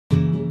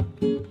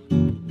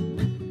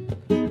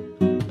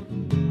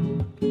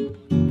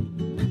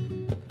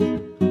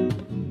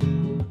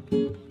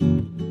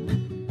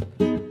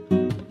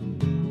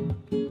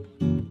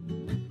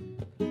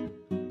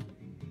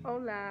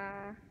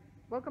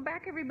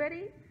back,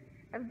 everybody.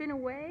 I've been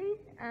away.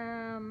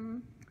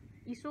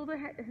 Isolda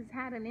has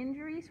had an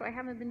injury, so I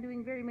haven't been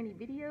doing very many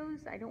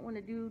videos. I don't want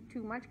to do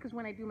too much because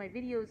when I do my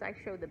videos, I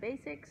show the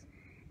basics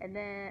and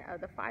then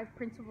the 5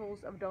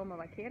 principles of Doma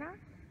Vaquera.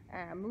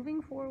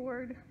 Moving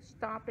forward,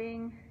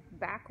 stopping,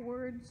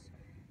 backwards,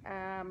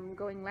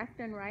 going left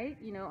and right,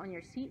 on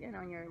your seat and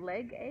on your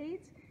leg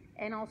aids,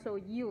 and also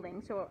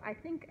yielding. So I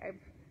think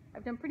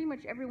I've done pretty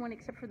much everyone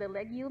except for the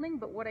leg yielding,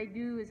 but what I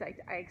do is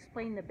I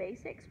explain the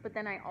basics, but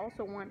then I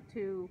also want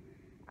to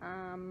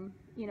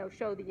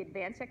show the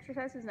advanced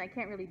exercises, and I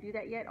can't really do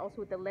that yet, also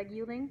with the leg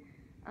yielding,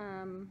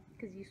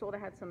 because you sort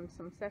of had some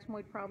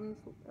sesamoid problems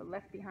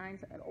left behind,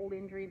 an old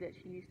injury that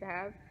she used to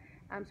have.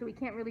 So we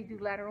can't really do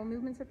lateral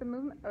movements at the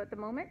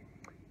moment.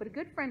 But a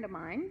good friend of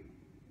mine,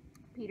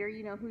 Peter,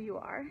 you know who you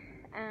are,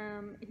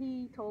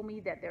 he told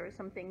me that there are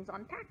some things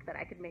on TACK that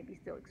I could maybe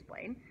still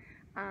explain.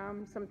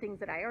 Some things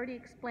that I already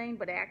explained,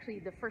 but I actually,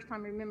 the first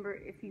time, remember,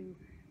 if you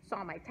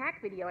saw my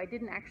TACK video, I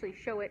didn't actually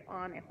show it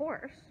on a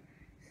horse.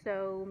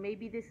 So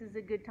maybe this is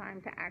a good time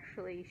to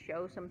actually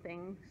show some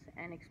things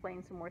and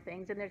explain some more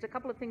things. And there's a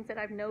couple of things that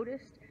I've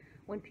noticed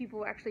when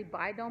people actually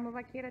buy Doma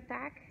Vaquera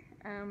TACK,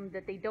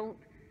 that they don't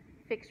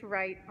fix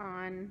right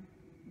on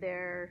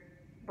their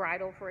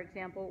bridle, for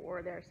example,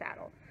 or their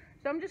saddle.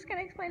 So I'm just going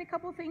to explain a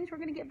couple of things. We're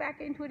going to get back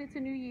into it. It's a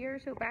new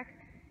year, so back,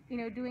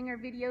 doing our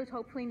videos.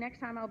 Hopefully next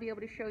time I'll be able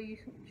to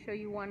show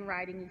you one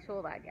riding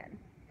Isolda again.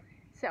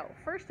 So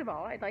first of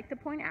all, I'd like to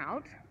point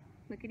out,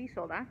 look at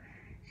Isolda.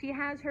 She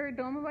has her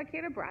Doma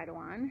Vaquera bridle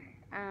on,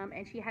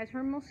 and she has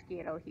her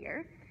Mosquito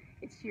here.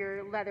 It's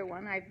your leather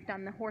one. I've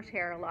done the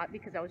horsehair a lot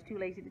because I was too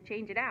lazy to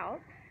change it out.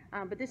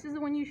 But this is the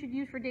one you should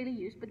use for daily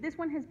use. But this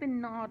one has been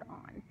gnawed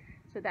on.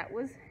 So that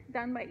was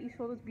done by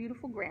Isolda's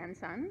beautiful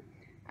grandson.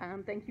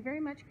 Thank you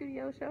very much,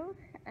 Curioso.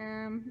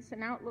 So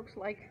now it looks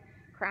like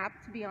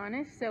crap, to be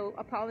honest. So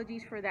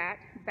apologies for that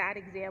bad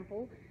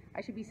example.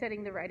 I should be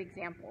setting the right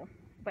example,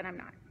 but I'm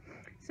not.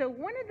 So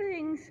one of the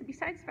things,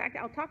 besides the fact,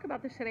 I'll talk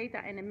about the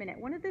sereta in a minute.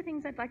 One of the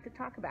things I'd like to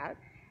talk about,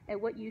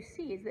 and what you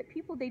see, is that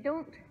people, they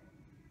don't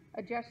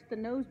adjust the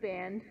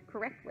noseband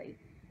correctly.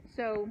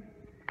 So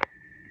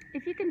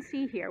if you can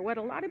see here, what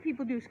a lot of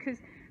people do is, because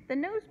the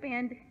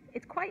noseband,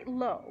 it's quite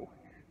low.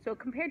 So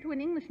compared to an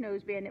English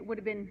noseband, it would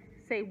have been,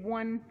 say,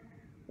 one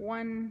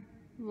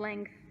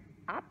length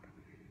up.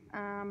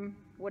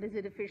 What is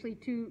it officially?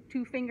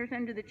 Two fingers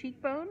under the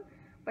cheekbone.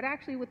 But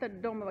actually with the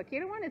Doma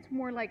Vaquera one, it's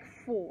more like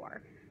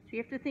 4. So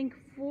you have to think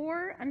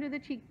 4 under the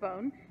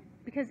cheekbone,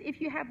 because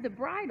if you have the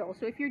bridle,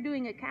 so if you're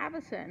doing a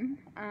cavesson,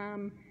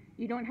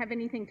 you don't have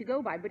anything to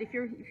go by. But if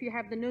you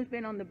have the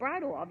noseband on the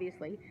bridle,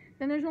 obviously,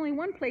 then there's only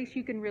one place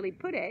you can really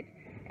put it,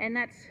 and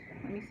that's,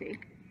 let me see,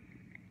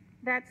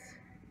 that's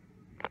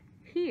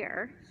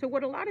here. So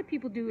what a lot of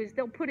people do is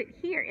they'll put it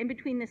here in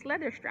between this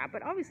leather strap,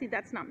 but obviously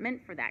that's not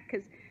meant for that,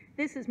 because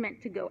this is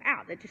meant to go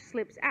out. That just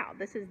slips out.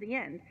 This is the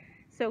end.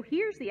 So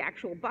here's the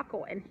actual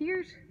buckle, and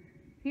here's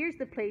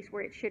the place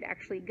where it should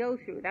actually go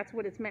through. That's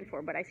what it's meant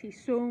for. But I see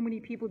so many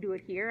people do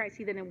it here. I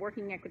see that in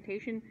working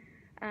equitation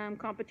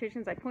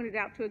competitions. I pointed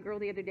out to a girl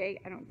the other day.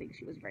 I don't think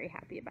she was very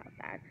happy about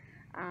that.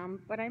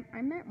 But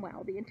I meant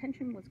well. The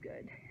intention was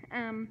good.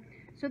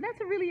 So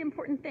that's a really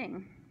important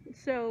thing.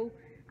 So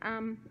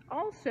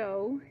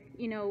also,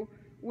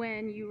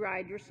 when you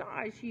ride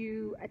dressage,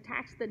 you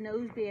attach the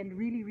noseband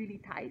really, really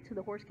tight so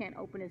the horse can't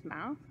open his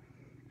mouth.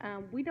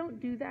 We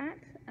don't do that.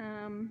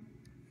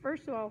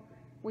 First of all,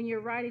 when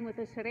you're riding with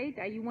a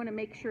sereta, you want to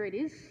make sure it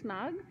is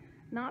snug,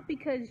 not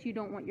because you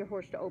don't want your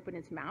horse to open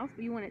its mouth,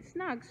 but you want it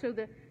snug so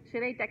the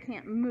sereta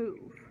can't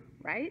move,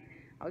 right?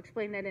 I'll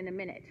explain that in a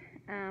minute.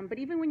 But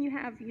even when you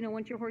have,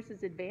 once your horse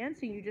is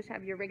advanced and you just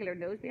have your regular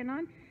noseband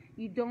on,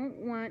 you don't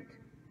want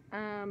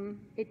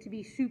it to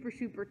be super,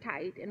 super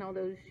tight and all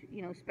those,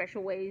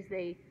 special ways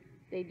they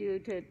do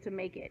to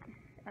make it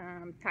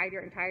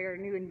tighter and tighter,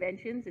 new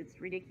inventions. It's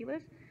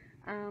ridiculous.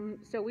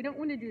 So we don't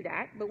want to do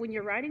that, but when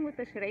you're riding with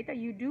a sereta,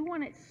 you do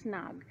want it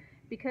snug,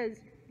 because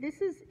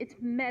it's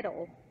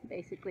metal,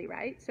 basically,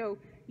 right? So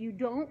you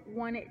don't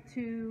want it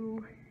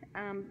to,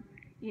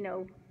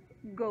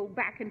 go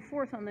back and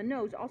forth on the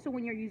nose. Also,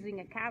 when you're using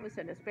a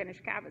cavesson, a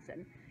Spanish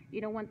cavesson, you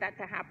don't want that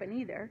to happen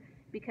either,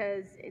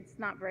 because it's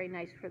not very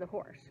nice for the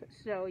horse.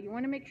 So you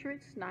want to make sure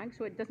it's snug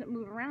so it doesn't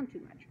move around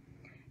too much.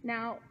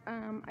 Now,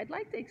 I'd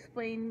like to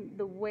explain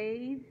the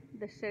way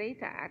the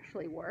sereta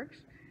actually works.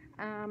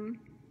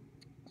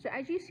 So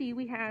as you see,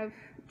 we have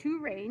 2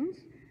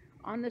 reins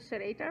on the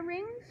sereta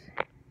rings,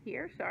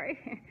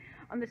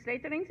 on the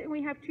sereta rings, and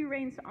we have 2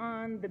 reins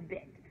on the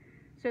bit.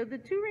 So the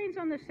 2 reins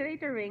on the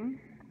sereta ring,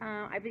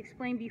 I've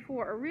explained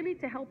before, are really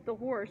to help the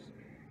horse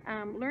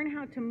learn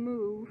how to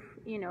move,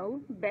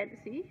 bend,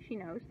 see, she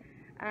knows,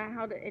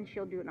 how to, and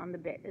she'll do it on the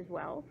bit as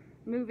well,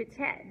 move its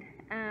head.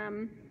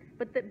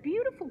 But the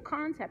beautiful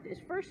concept is,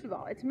 first of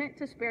all, it's meant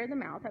to spare the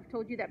mouth. I've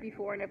told you that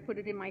before, and I've put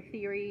it in my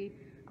theory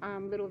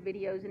little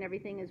videos and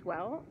everything as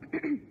well.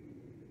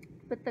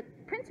 But the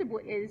principle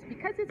is,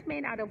 because it's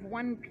made out of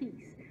one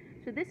piece,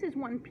 so this is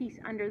one piece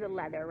under the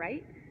leather,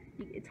 right?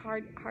 it's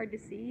hard to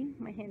see.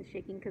 My hand's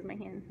shaking because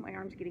my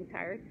arm's getting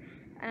tired.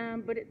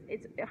 But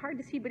it's hard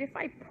to see. But if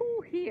I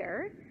pull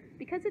here,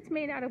 because it's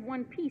made out of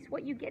one piece,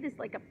 what you get is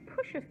like a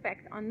push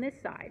effect on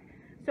this side.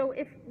 So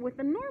if with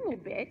a normal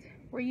bit,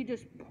 where you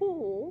just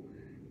pull,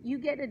 you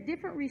get a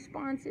different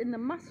response in the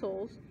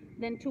muscles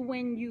than to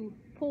when you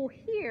pull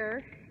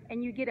here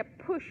and you get a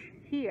push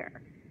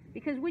here.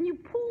 Because when you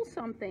pull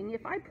something,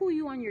 if I pull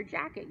you on your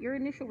jacket, your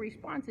initial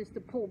response is to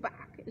pull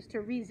back, is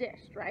to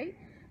resist, right?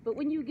 But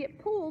when you get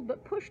pulled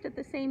but pushed at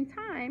the same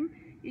time,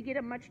 you get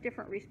a much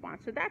different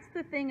response. So that's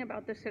the thing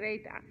about the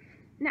sereta.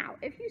 Now,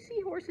 if you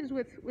see horses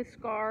with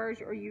scars,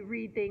 or you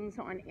read things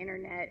on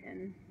internet,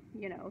 and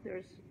you know,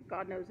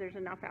 God knows there's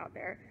enough out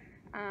there,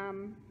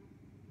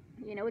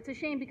 you know, it's a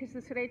shame because the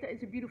sereta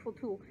is a beautiful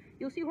tool.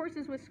 You'll see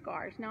horses with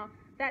scars. Now,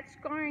 that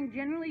scarring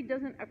generally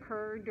doesn't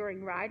occur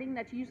during riding.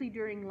 That's usually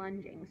during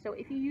lunging. So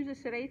if you use a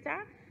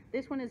sereta,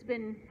 this one has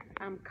been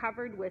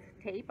covered with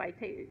tape. I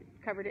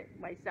covered it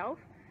myself.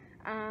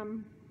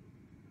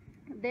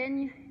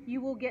 Then you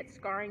will get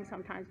scarring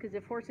sometimes, because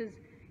if horses,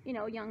 you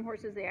know, young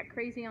horses, they act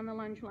crazy on the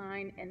lunge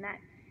line, and that,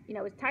 you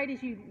know, as tight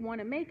as you want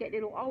to make it,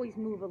 it'll always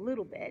move a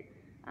little bit.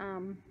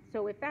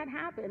 So if that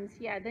happens,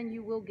 yeah, then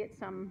you will get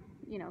some,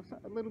 you know,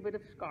 a little bit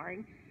of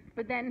scarring.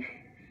 But then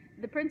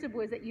the principle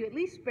is that you at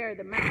least spare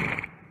the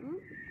mouth. Ooh,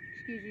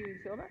 excuse you,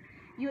 Silva.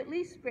 You at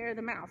least spare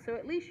the mouth. So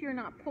at least you're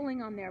not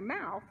pulling on their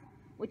mouth,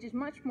 which is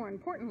much more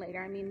important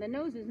later. I mean, the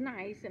nose is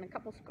nice, and a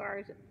couple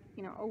scars,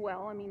 you know, oh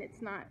well. I mean,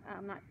 it's not,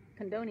 I'm not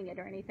condoning it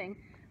or anything,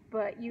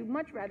 but you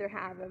much rather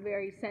have a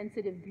very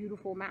sensitive,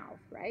 beautiful mouth,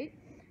 right?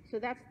 So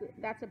that's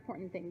an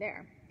important thing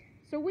there.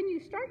 So when you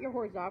start your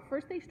horse off,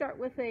 first they start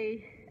with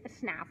a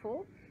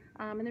snaffle.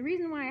 And the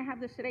reason why I have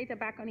the sereta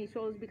back on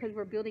Isola is because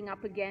we're building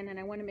up again, and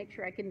I want to make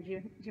sure I can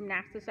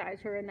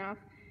gymnasticize her enough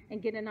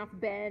and get enough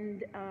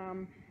bend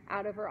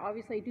out of her.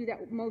 Obviously, I do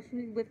that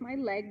mostly with my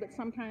leg, but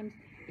sometimes,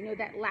 you know,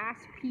 that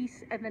last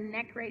piece of the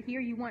neck right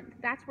here,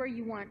 that's where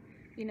you want,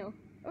 you know,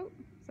 oh,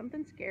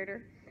 something scared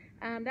her.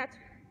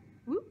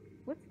 Whoop,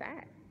 what's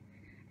that?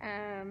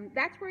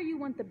 That's where you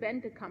want the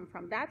bend to come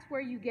from. That's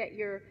where you get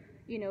your,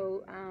 you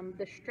know,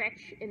 the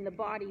stretch in the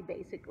body,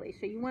 basically.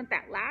 So you want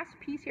that last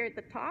piece here at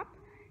the top,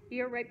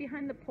 here right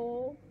behind the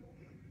pole.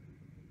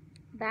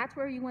 That's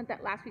where you want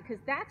that last piece,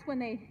 because that's when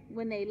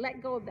they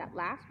let go of that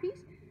last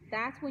piece,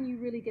 that's when you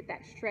really get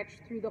that stretch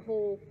through the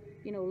whole,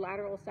 you know,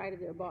 lateral side of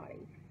their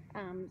body.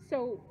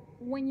 So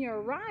when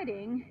you're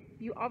riding,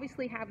 you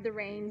obviously have the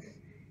reins,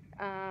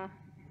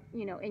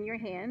 you know, in your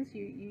hands.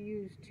 You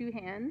use 2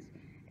 hands,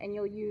 and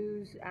you'll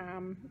use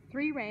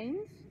 3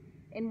 reins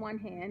in one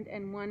hand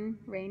and 1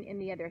 rein in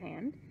the other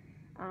hand.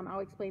 I'll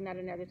explain that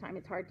another time.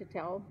 It's hard to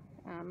tell.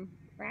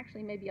 Or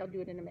actually, maybe I'll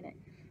do it in a minute.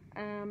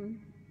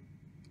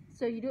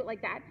 So you do it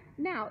like that.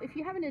 Now, if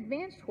you have an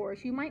advanced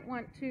horse, you might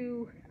want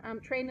to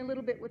train a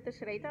little bit with the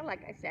sereta,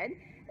 like I said.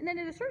 And then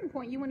at a certain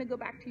point, you want to go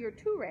back to your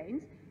 2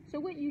 reins. So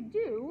what you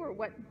do, or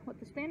what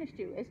the Spanish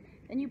do, is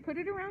then you put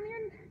it around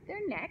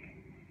their neck,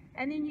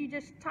 and then you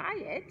just tie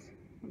it.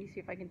 Let me see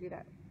if I can do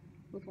that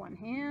with one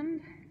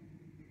hand.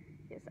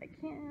 Yes, I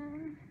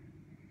can.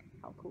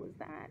 How cool is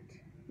that?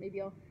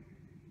 Maybe I'll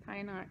tie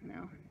a knot.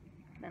 No,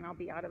 then I'll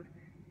be out of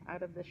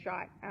the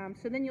shot.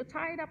 So then you'll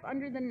tie it up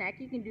under the neck.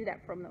 You can do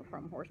that from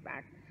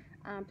horseback.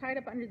 Tie it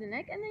up under the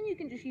neck, and then you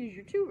can just use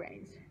your 2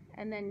 reins,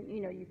 and then,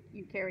 you know,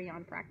 you carry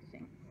on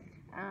practicing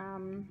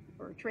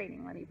or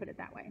training. Let me put it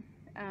that way.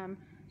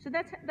 So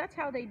that's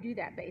how they do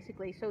that,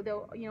 basically. So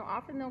they'll, you know,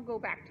 often they'll go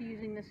back to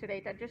using the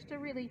sereta just to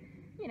really,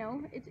 you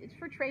know, it's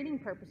for training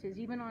purposes,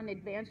 even on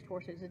advanced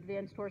horses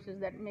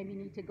that maybe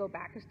need to go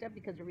back a step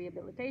because of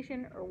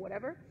rehabilitation or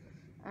whatever.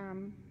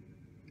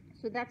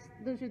 So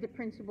those are the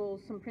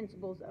principles, some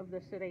principles of the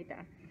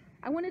sereta.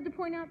 I wanted to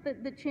point out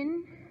that the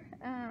chin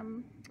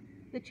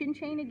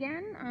chain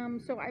again.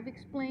 So I've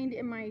explained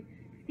in my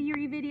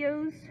theory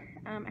videos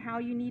how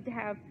you need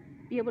to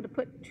be able to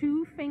put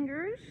 2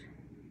 fingers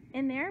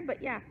in there.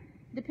 But yeah,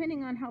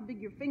 depending on how big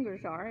your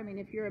fingers are. I mean,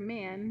 if you're a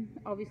man,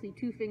 obviously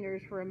 2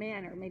 fingers for a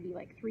man, or maybe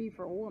like 3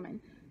 for a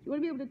woman. So you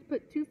want to be able to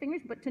put 2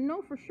 fingers, but to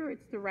know for sure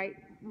it's the right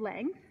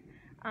length.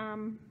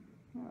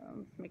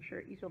 Let's make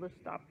sure Isolde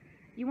stop.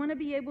 You want to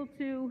be able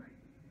to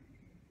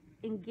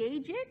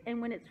engage it,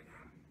 and when it's,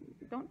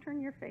 don't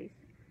turn your face,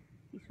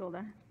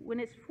 Isolde. When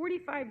it's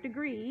 45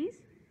 degrees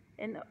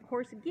and the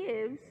horse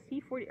gives,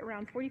 see,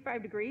 around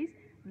 45 degrees,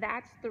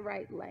 that's the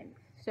right length.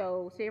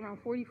 So say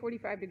around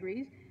 40-45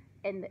 degrees,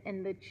 and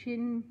the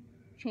chin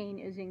chain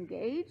is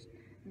engaged,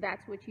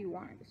 that's what you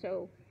want.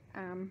 So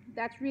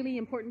that's really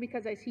important,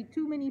 because I see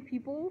too many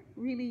people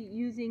really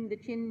using the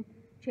chin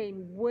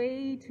chain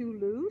way too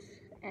loose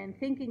and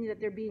thinking that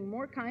they're being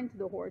more kind to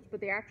the horse,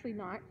 but they're actually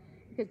not,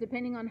 because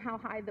depending on how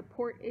high the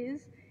port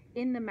is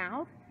in the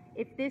mouth,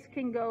 if this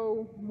can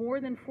go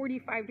more than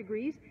 45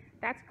 degrees,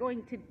 that's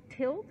going to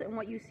tilt. And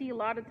what you see a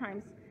lot of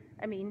times,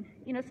 I mean,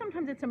 you know,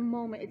 sometimes it's a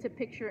moment, it's a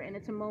picture, and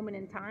it's a moment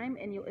in time,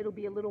 and it'll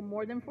be a little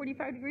more than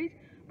 45 degrees.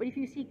 But if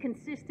you see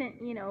consistent,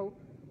 you know,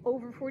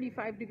 over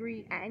 45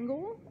 degree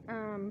angle,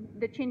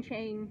 the chin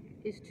chain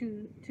is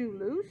too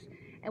loose.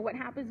 And what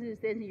happens is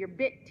then your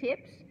bit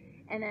tips,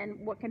 and then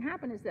what can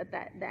happen is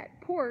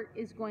that port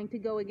is going to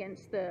go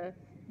against the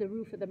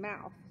roof of the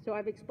mouth. So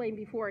I've explained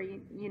before,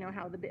 you know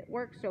how the bit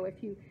works. So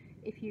if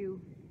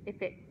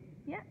it,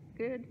 yeah,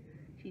 good,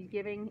 she's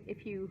giving,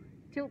 if you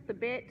tilt the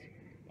bit,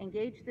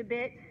 engage the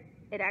bit,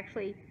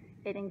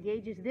 it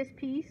engages this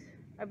piece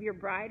of your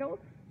bridle.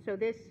 So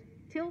this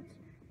tilts,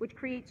 which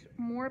creates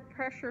more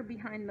pressure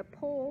behind the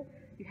pole.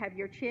 You have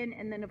your chin,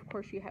 and then of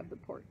course you have the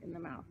port in the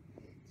mouth.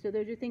 So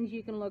those are things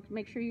you can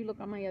make sure you look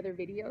on my other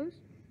videos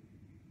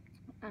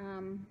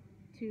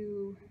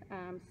to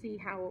see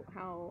how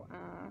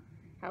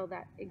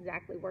that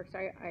exactly works.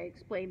 I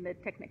explain the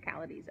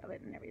technicalities of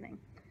it and everything.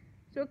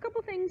 So a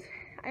couple things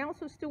I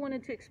also still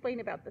wanted to explain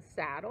about the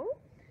saddle.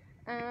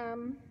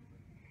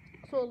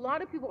 So a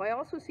lot of people, I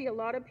also see a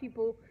lot of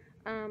people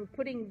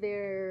putting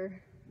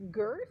their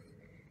girth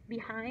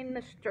behind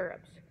the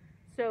stirrups.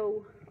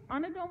 So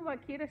on a Doma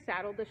Vaquera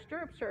saddle, the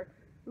stirrups are,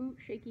 ooh,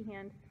 shaky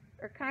hand,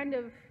 are kind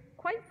of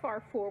quite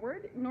far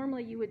forward.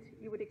 Normally you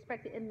would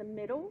expect it in the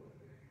middle,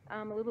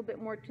 a little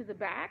bit more to the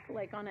back,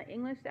 like on an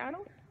English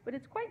saddle, but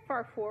it's quite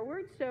far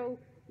forward. So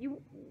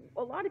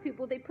a lot of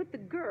people, they put the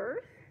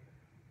girth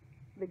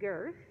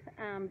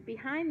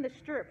behind the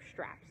stirrup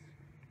straps.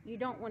 You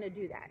don't want to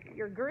do that.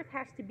 Your girth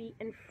has to be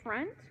in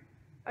front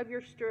of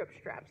your stirrup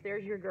straps.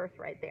 There's your girth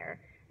right there.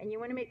 And you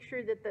want to make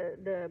sure that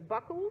the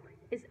buckle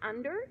is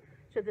under.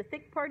 So the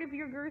thick part of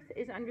your girth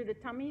is under the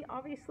tummy,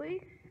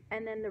 obviously.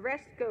 And then the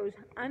rest goes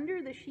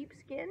under the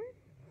sheepskin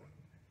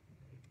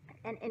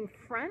and in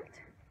front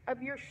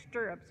of your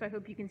stirrups. I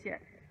hope you can see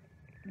it.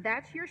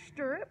 That's your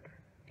stirrup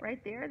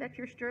right there. That's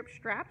your stirrup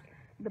straps.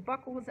 The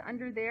buckle is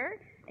under there,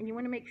 and you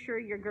want to make sure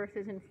your girth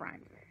is in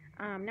front.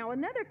 Now,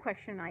 another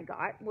question I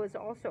got was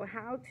also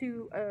how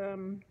to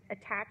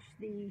attach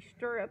the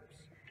stirrups,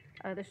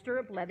 the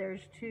stirrup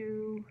leathers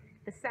to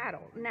the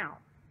saddle. Now,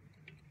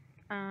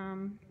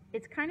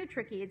 it's kind of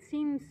tricky. It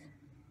seems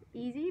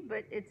easy,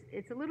 but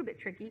it's a little bit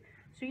tricky.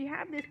 So you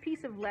have this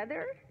piece of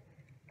leather.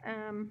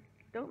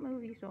 Don't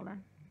move, Isolda.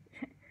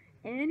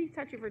 Any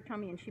touch of her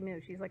tummy and she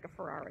moves. She's like a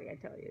Ferrari, I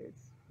tell you.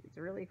 It's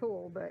really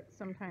cool, but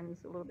sometimes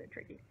a little bit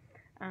tricky.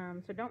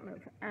 So don't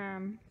move.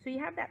 So you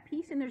have that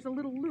piece, and there's a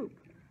little loop.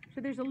 So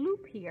there's a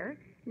loop here.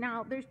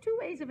 Now, there's two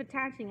ways of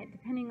attaching it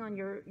depending on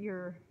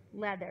your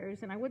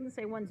leathers, and I wouldn't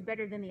say one's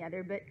better than the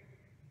other, but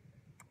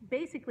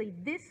basically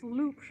this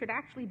loop should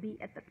actually be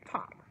at the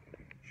top.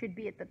 Should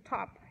be at the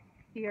top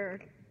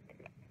here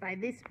by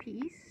this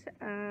piece.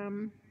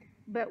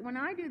 But when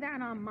I do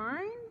that on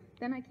mine,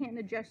 then I can't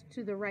adjust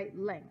to the right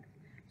length.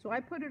 So I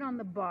put it on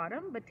the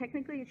bottom, but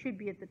technically it should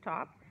be at the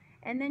top.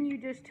 And then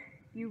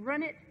you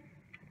run it,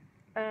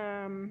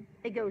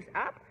 it goes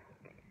up,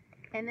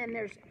 and then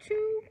there's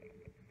two,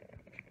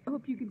 I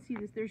hope you can see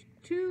this, there's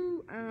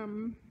two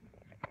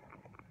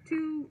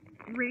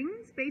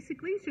rings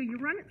basically. So you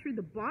run it through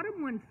the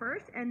bottom one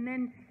first, and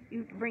then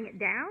you bring it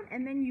down,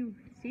 and then you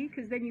see,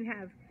 because then you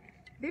have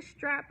this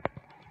strap.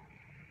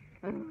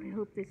 Oh, I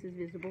hope this is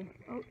visible.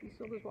 Oh,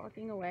 Isolda's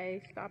walking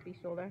away. Stop,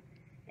 Isolda.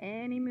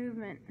 Any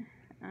movement,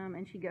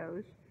 and she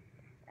goes.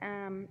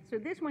 So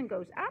this one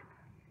goes up,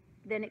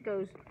 then it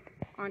goes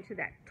onto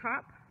that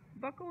top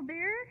buckle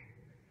there,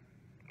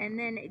 and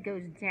then it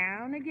goes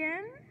down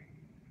again,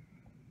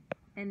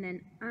 and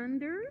then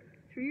under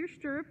through your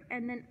stirrup,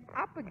 and then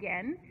up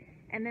again,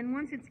 and then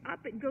once it's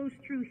up, it goes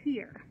through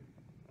here.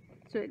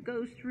 So it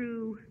goes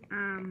through,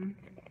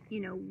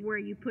 you know, where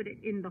you put it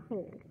in the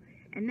hole.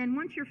 And then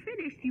once you're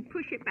finished, you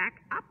push it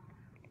back up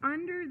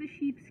under the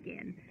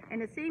sheepskin.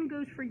 And the same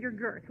goes for your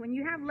girth. When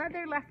you have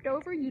leather left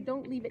over, you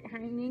don't leave it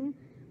hanging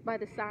by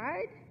the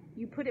side.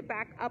 You put it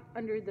back up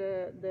under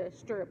the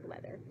stirrup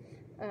leather.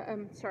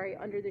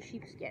 Under the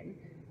sheepskin.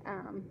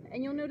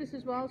 And you'll notice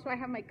as well, so I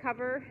have my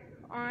cover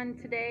on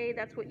today.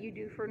 That's what you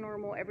do for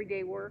normal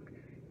everyday work.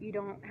 You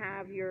don't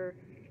have your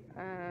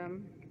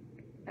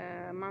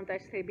manta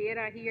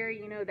estrebera here,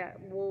 you know,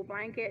 that wool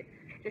blanket.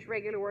 Just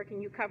regular work,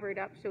 and you cover it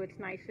up so it's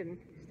nice and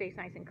stays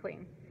nice and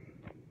clean.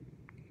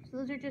 So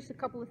those are just a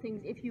couple of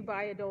things if you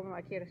buy a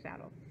Doma Vaquera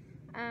saddle.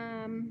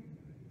 And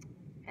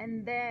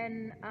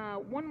then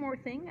one more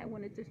thing I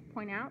wanted to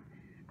point out.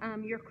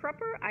 Your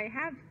crupper, I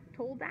have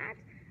told that,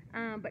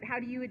 but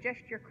how do you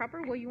adjust your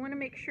crupper? Well, you want to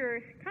make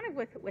sure, kind of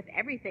with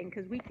everything,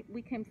 because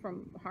we came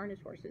from harness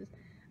horses,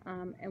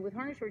 and with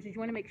harness horses, you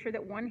want to make sure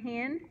that one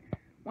hand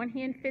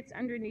fits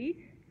underneath.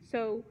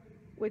 So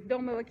with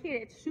Doma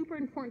Vaquera, it's super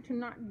important to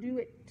not do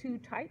it too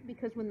tight,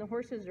 because when the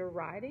horses are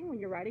riding, when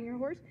you're riding your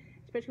horse,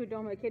 especially with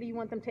Doma Vaquera, you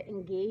want them to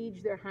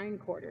engage their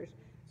hindquarters.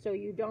 So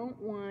you don't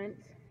want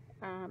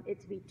it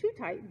to be too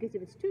tight, because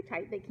if it's too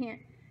tight, they can't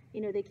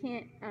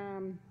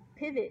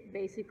pivot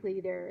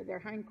basically their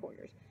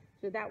hindquarters.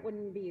 So that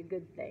wouldn't be a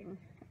good thing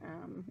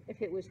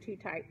if it was too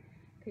tight,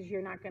 because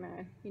you're not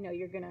gonna,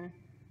 you're gonna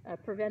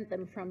prevent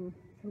them from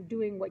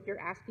doing what you're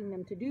asking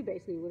them to do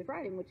basically with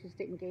riding, which is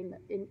to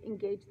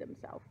engage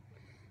themselves.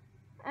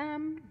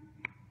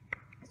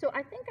 So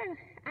I think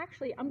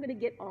I'm going to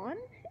get on,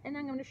 and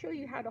I'm going to show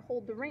you how to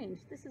hold the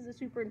reins. This is a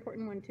super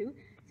important one too.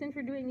 Since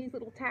we're doing these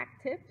little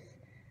tack tips,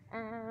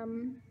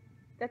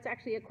 That's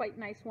actually a quite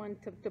nice one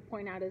to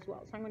point out as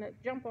well. So I'm going to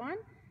jump on,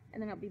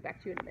 and then I'll be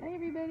back to you in a minute. Hey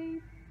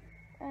everybody,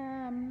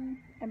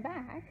 I'm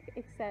back,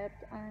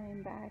 except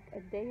I'm back a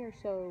day or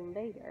so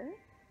later.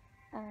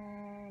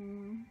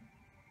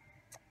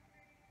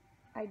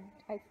 I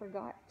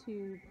forgot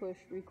to push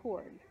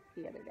record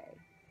the other day,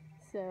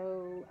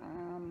 so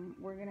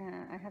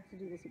I have to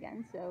do this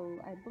again. So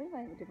I believe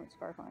I have a different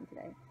scarf on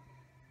today,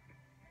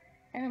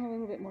 and I'm a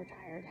little bit more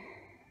tired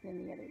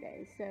than the other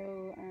day.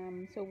 So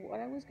so what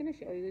I was going to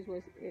show you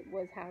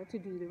was how to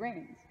do the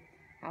reins,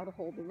 how to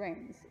hold the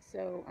reins.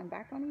 So I'm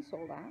back on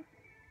Isolda,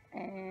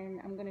 and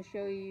I'm going to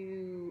show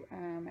you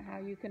how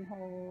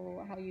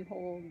you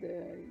hold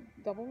the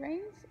double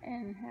reins,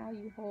 and how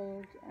you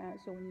hold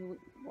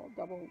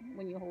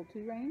when you hold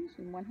two reins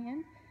in one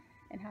hand,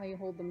 and how you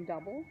hold them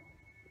double,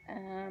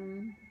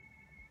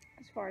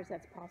 as far as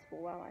that's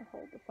possible while I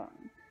hold the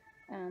phone.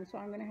 So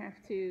I'm going to have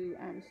to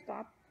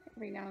stop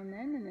every now and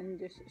then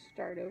just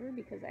start over,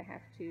 because I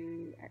have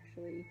to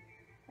actually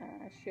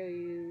show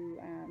you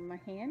my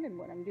hand and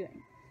what I'm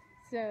doing.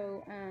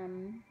 So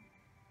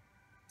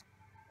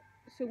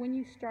so when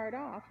you start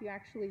off, you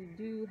actually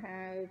do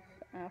have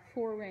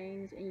 4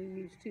 reins, and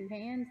you use 2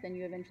 hands. Then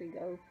you eventually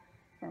go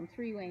from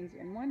 3 reins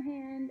in one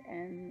hand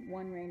and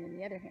 1 rein in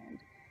the other hand.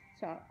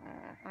 So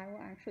I will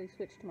actually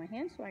switch to my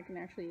hand so I can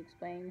actually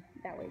explain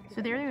that way.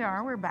 So there we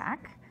are, we're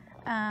back.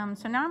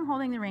 So now I'm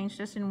holding the reins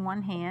just in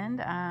one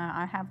hand.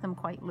 I have them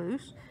quite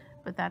loose,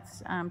 but that's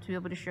to be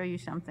able to show you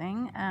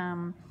something.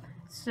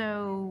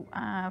 So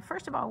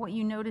first of all, what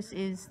you notice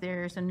is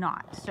there's a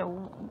knot. So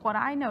what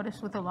I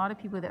notice with a lot of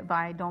people that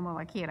buy Doma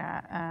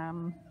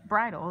Vaquera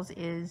bridles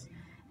is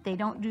they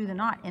don't do the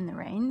knot in the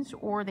reins,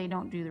 or they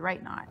don't do the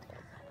right knot.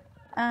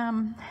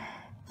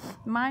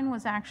 Mine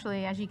was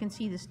actually, as you can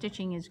see, the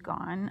stitching is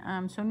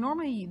gone. So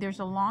normally there's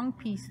a long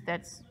piece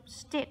that's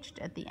stitched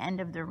at the end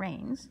of the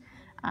reins.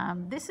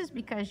 This is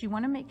because you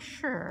want to make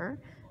sure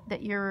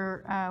that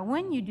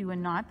when you do a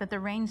knot, that the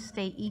reins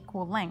stay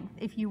equal length.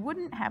 If you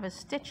wouldn't have a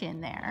stitch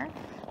in there,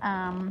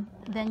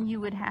 then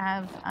you would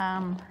have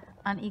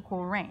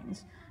unequal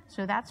reins.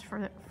 So that's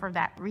for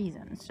that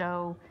reason.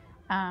 So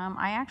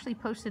I actually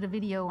posted a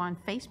video on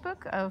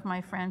Facebook of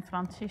my friend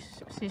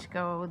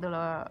Francisco de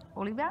la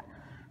Oliva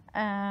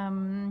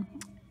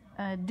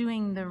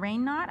doing the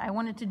rein knot. I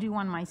wanted to do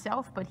one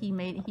myself, but he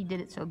did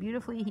it so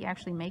beautifully. He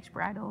actually makes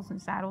bridles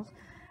and saddles.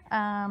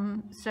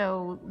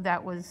 So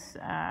that was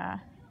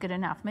good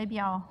enough. Maybe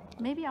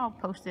I'll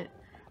post it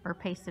or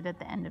paste it at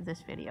the end of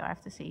this video. I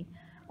have to see,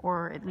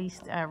 or at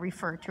least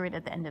refer to it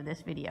at the end of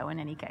this video in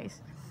any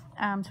case.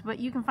 But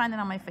you can find it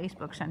on my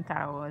Facebook,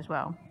 Centauro, as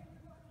well.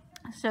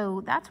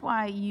 So that's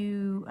why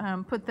you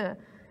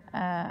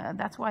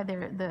that's why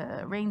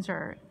the reins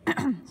are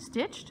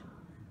stitched.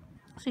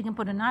 So you can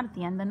put a knot at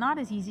the end. The knot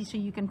is easy, so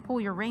you can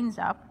pull your reins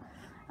up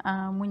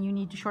when you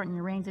need to shorten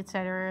your reins,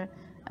 etc.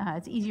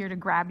 It's easier to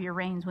grab your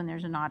reins when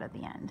there's a knot at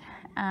the end.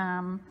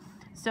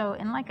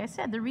 And like I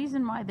said, the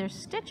reason why there's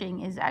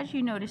stitching is, as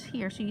you notice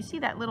here, so you see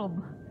that little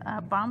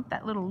bump,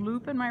 that little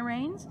loop in my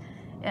reins?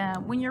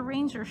 When your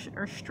reins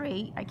are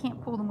straight, I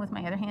can't pull them with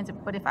my other hands,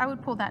 but if I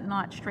would pull that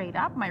knot straight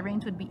up, my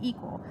reins would be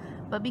equal.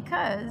 But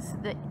because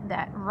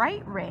that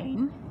right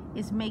rein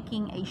is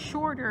making a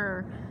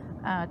shorter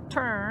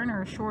turn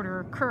or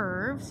shorter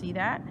curve, see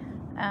that?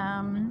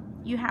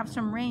 You have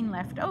some rein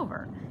left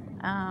over.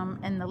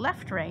 And the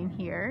left rein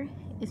here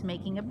is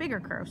making a bigger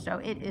curve, so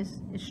it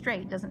is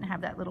straight, doesn't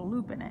have that little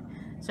loop in it.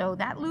 So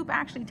that loop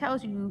actually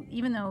tells you,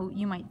 even though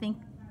you might think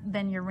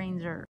then your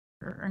reins are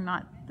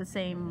not the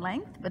same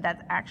length, but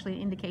that's actually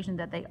an indication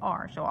that they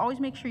are. So always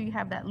make sure you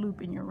have that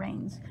loop in your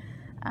reins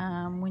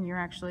when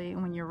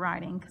you're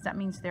riding, because that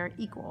means they're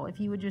equal. If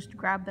you would just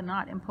grab the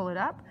knot and pull it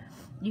up,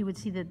 you would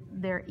see that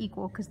they're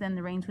equal, because then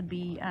the reins would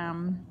be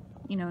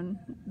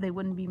they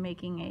wouldn't be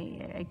making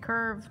a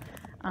curve,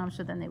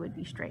 so then they would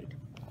be straight.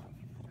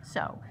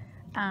 So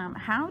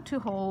how to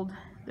hold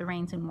the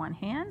reins in one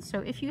hand. So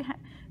if you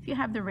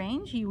have the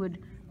reins, you would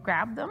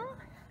grab them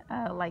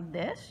like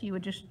this. You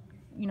would just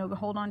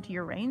hold on to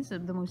your reins the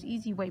most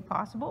easy way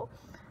possible.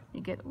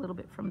 You get a little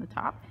bit from the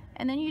top,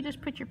 and then you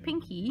just put your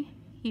pinky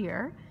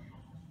here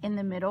in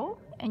the middle,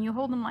 and you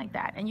hold them like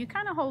that. And you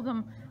kind of hold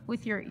them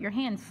with your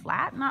hand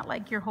flat, not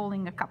like you're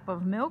holding a cup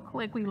of milk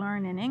like we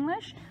learn in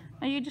English.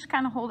 No, you just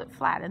kind of hold it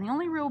flat, and the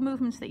only real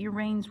movements that your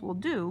reins will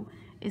do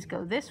is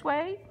go this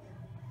way.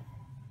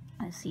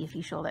 Let's see if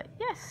you show that.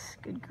 Yes,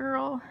 good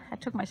girl. I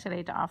took my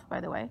sereta off,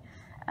 by the way.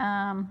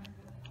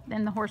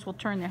 Then the horse will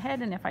turn their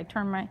head, and if I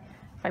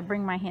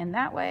bring my hand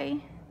that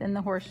way, then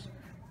the horse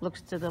looks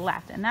to the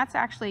left. And that's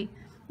actually,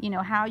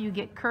 how you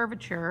get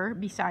curvature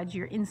besides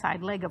your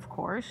inside leg, of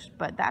course,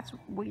 but that's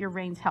what your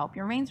reins help.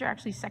 Your reins are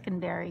actually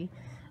secondary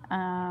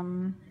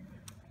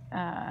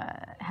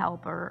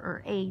help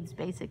or aids,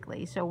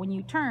 basically. So when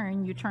you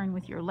turn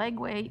with your leg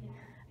weight,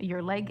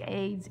 your leg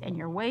aids, and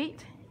your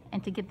weight.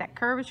 And to get that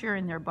curvature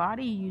in their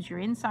body, you use your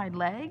inside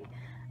leg.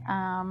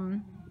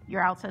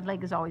 Your outside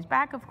leg is always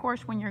back, of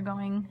course, when you're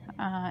going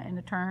in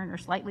a turn, or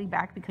slightly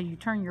back because you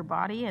turn your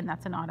body, and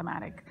that's an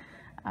automatic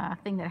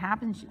thing that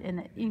happens, and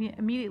it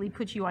immediately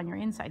puts you on your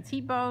inside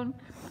seat bone.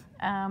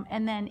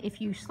 And then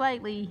if you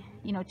slightly,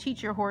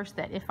 teach your horse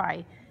that if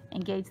I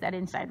engage that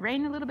inside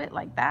rein a little bit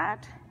like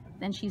that,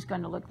 then she's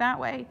going to look that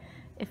way.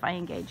 If I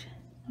engage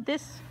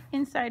this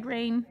inside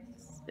rein,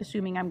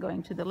 assuming I'm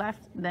going to the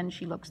left, then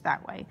she looks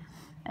that way.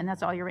 And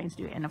that's all your reins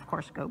do. And of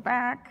course, go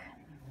back,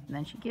 and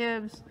then she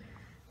gives,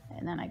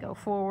 and then I go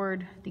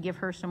forward to give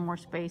her some more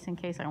space in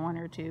case I want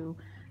her to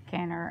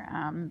canter.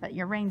 But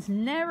your reins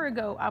never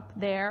go up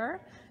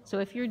there. So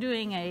if you're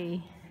doing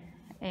a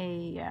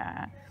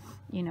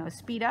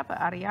speed up, a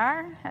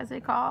arrière, as they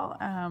call,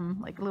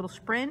 like a little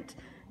sprint,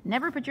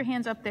 never put your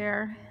hands up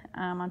there.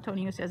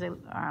 Antonio says,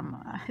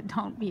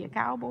 don't be a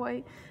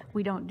cowboy.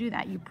 We don't do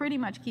that. You pretty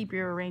much keep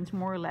your reins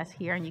more or less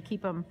here, and you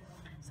keep them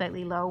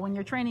slightly low. When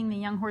you're training the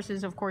young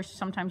horses, of course,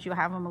 sometimes you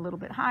have them a little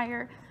bit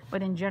higher,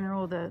 but in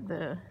general,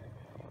 the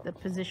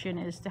position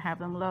is to have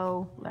them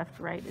low, left,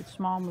 right. It's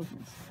small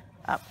movements,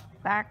 up,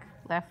 back,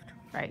 left,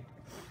 right.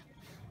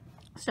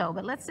 So,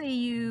 but let's say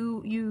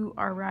you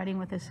are riding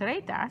with a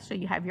sereta, so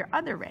you have your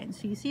other reins.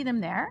 So you see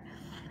them there.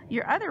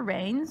 Your other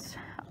reins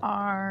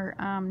are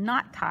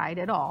not tied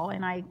at all,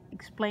 and I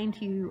explained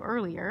to you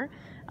earlier,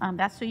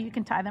 that's so you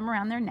can tie them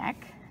around their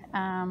neck.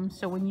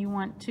 So when you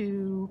want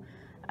to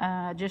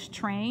just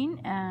train,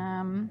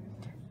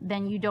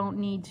 then you don't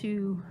need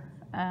to,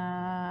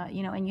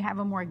 and you have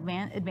a more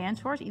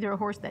advanced horse, either a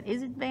horse that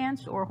is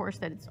advanced or a horse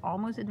that is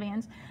almost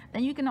advanced,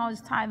 then you can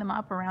always tie them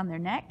up around their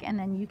neck, and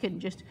then you can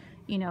just,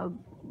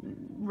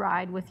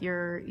 ride with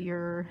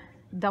your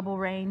double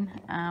rein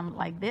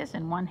like this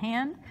in one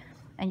hand,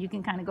 and you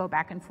can kind of go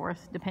back and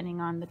forth depending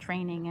on the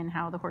training and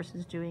how the horse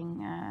is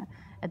doing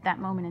at that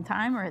moment in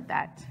time or at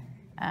that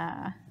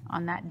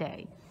on that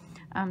day.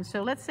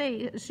 So let's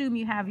say, assume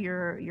you have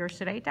your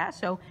sereta.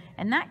 So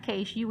in that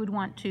case, you would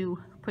want to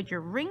put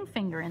your ring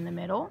finger in the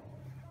middle,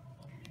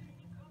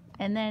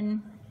 and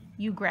then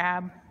you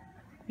grab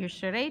your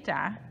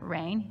sereta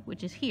rein,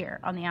 which is here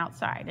on the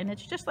outside. And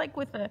it's just like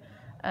with a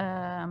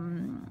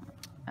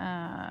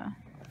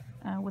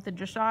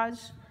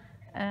dressage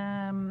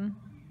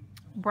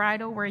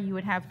bridle, where you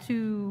would have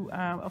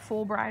a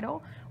full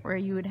bridle, where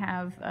you would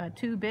have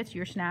two bits,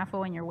 your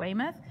snaffle and your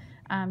weymouth.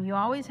 You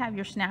always have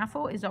your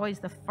snaffle is always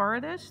the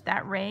furthest,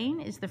 that rein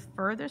is the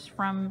furthest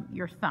from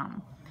your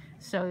thumb.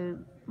 So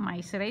my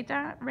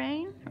sereta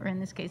rein, or in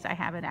this case I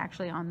have it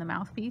actually on the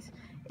mouthpiece,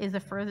 is the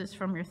furthest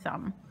from your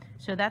thumb.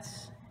 So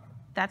that's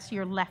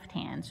your left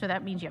hand. So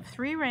that means you have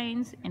three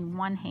reins in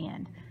one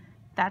hand.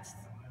 That's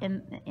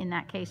in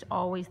that case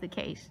always the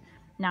case.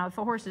 Now if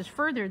a horse is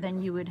further,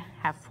 then you would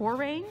have four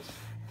reins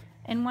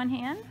in one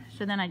hand.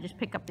 So then I just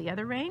pick up the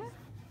other rein,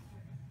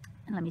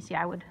 and let me see,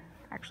 I would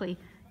actually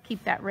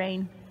keep that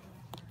rein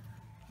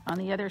on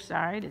the other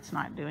side. It's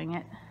not doing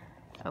it.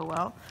 Oh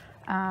well.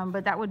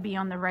 But that would be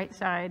on the right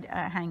side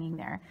hanging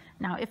there.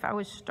 Now if I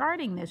was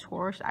starting this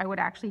horse, I would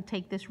actually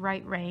take this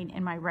right rein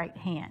in my right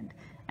hand,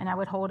 and I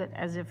would hold it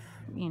as if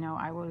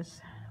I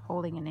was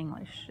holding an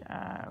English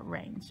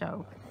rein.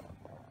 So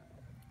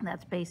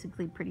that's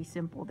basically pretty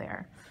simple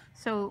there.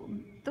 So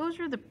those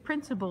are the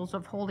principles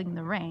of holding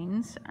the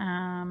reins.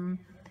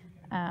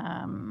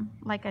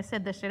 Like I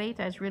said, the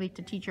sereta is really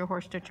to teach your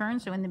horse to turn.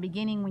 So in the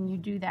beginning, when you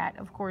do that,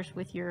 of course,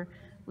 with your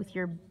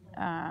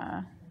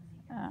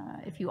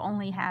if you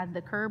only had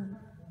the curb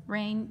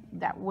rein,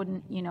 that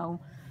wouldn't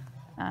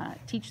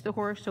teach the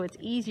horse. So it's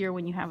easier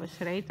when you have a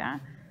sereta.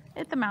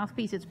 At the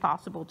mouthpiece, it's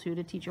possible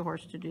to teach a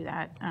horse to do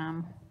that.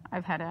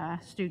 I've had a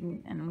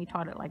student and we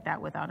taught it like that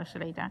without a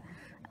sereta.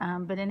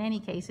 But in any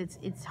case,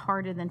 it's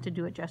harder than to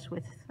do it just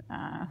with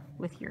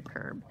your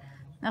curb.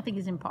 Nothing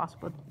is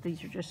impossible.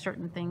 These are just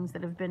certain things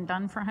that have been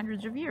done for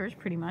hundreds of years,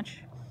 pretty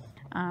much,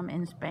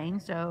 in Spain.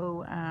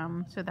 So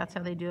that's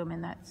how they do them,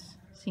 and that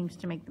seems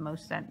to make the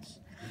most sense.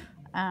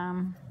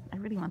 I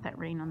really want that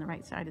rein on the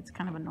right side. It's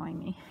kind of annoying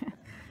me.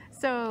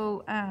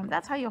 So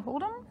that's how you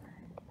hold them.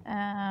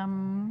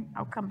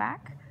 I'll come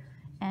back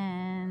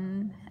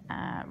and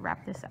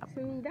wrap this up.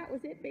 So that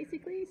was it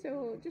basically.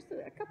 So just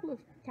a couple of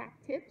tack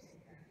tips,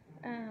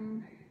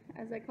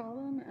 as I call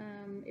them.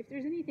 If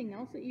there's anything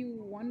else that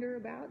you wonder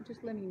about,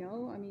 just let me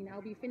know. I mean,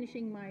 I'll be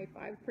finishing my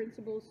 5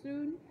 principles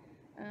soon,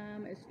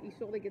 as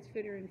Isolde gets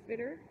fitter and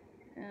fitter,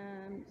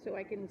 so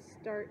I can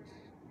start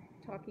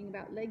talking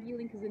about leg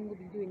yielding, because then we'll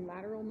be doing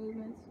lateral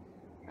movements.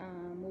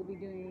 We'll be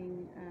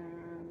doing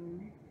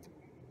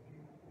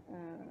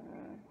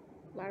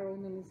lateral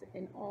movements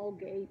in all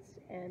gaits,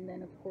 and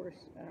then of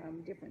course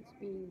different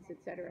speeds,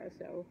 etc.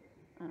 So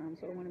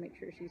I want to make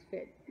sure she's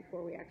fit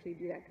before we actually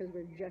do that, because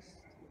we're just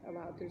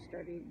allowed to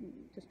start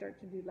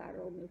to do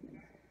lateral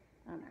movements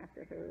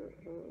after her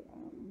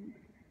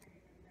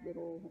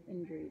little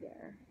injury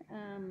there.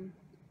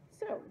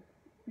 So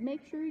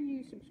make sure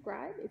you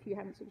subscribe if you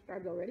haven't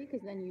subscribed already,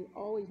 because then you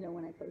always know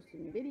when I post a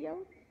new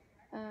video.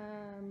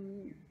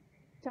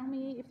 Tell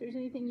me if there's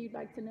anything you'd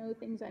like to know,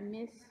 things I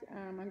miss.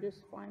 I'm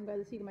just flying by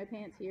the seat of my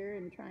pants here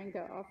and trying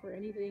to offer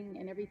anything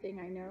and everything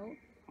I know.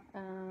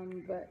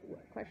 But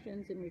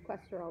questions and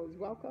requests are always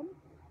welcome.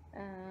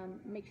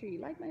 Make sure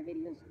you like my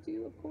videos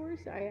too, of course.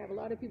 I have a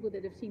lot of people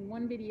that have seen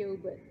one video,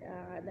 but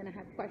then I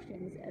have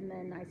questions, and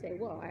then I say,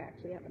 well, I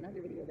actually have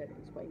another video that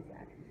explains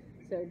that.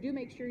 So do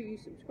make sure you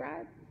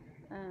subscribe,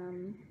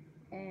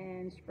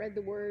 and spread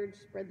the word,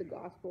 spread the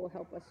gospel,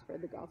 help us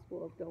spread the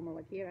gospel of Doma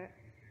Vaquera.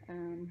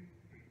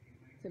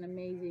 It's an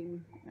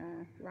amazing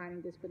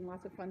riding discipline,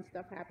 lots of fun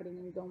stuff happening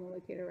in Doma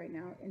Vaquera right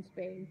now in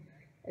Spain,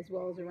 as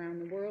well as around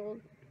the world.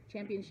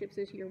 Championships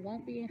this year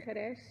won't be in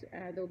Jerez,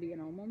 they'll be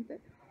in Almonte,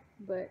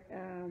 but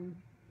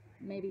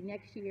maybe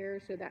next year,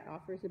 so that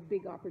offers a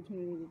big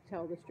opportunity to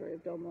tell the story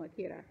of Doma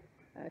Vaquera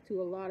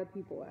to a lot of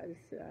people, as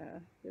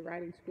the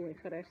riding school in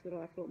Jerez de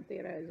la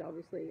Frontera is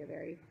obviously a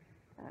very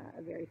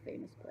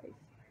famous place.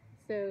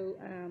 So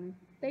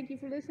thank you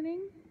for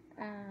listening.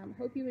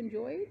 Hope you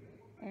enjoyed,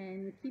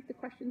 and keep the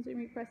questions and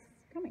requests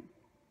coming.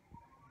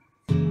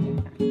 See you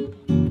next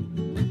time.